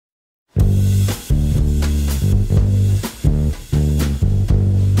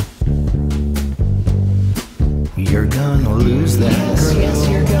gonna lose that girl. Yes,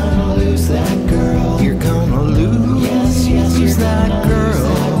 you're gonna lose that girl. You're gonna lose that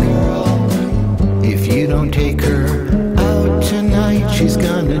girl. If you don't take her out tonight, she's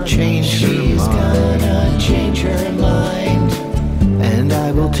gonna change her mind. She's gonna change her mind. And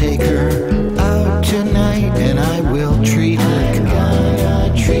I will take her out tonight, and I will treat her kind.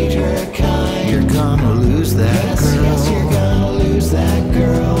 Gonna treat her kind. You're gonna lose that girl. Yes, you're gonna lose that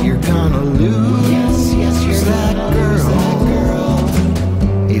girl. You're gonna lose You're that gonna lose that girl.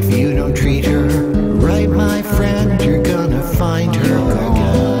 If you don't treat her right, my friend, you're gonna find her gone.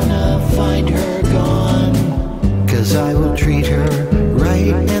 Gonna find her gone. 'Cause I will treat her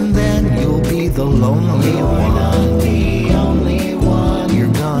right, and then you'll be the lonely one. The only one.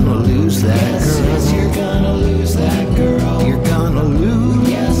 You're gonna lose that girl. Yes, you're gonna lose that girl. You're gonna lose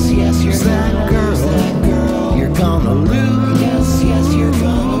You're that gonna girl. lose that girl. You're gonna lose. Yes, you're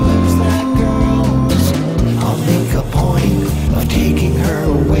gonna lose that girl. I'll make a point of taking her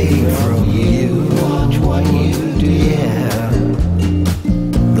away from you. Watch what you do. Yeah,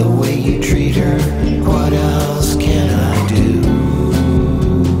 the way you treat her, what else can I do?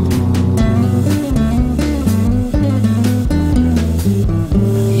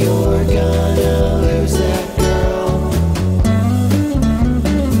 You're gonna lose that girl.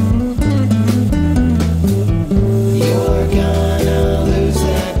 You're gonna lose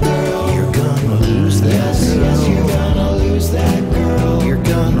that girl. You're gonna lose that girl. Yes, you're gonna lose that girl. You're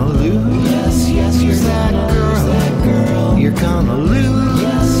gonna lose Yes, you're that gonna lose that girl. girl. You're gonna lose.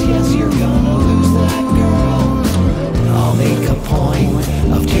 Yes, you're gonna lose that girl. I'll make a point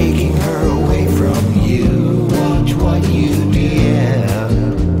of taking her away from you. Watch what you do. Yeah,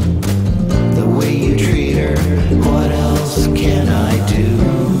 the way you treat her, what else can I do?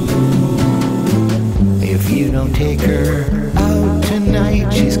 If you don't take her out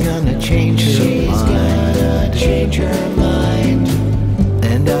tonight, she's gonna change her She's mind. gonna change her mind.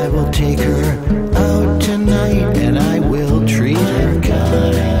 And I will take her out tonight, and I will treat her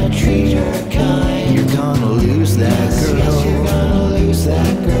kind. Gonna treat her kind. You're gonna lose that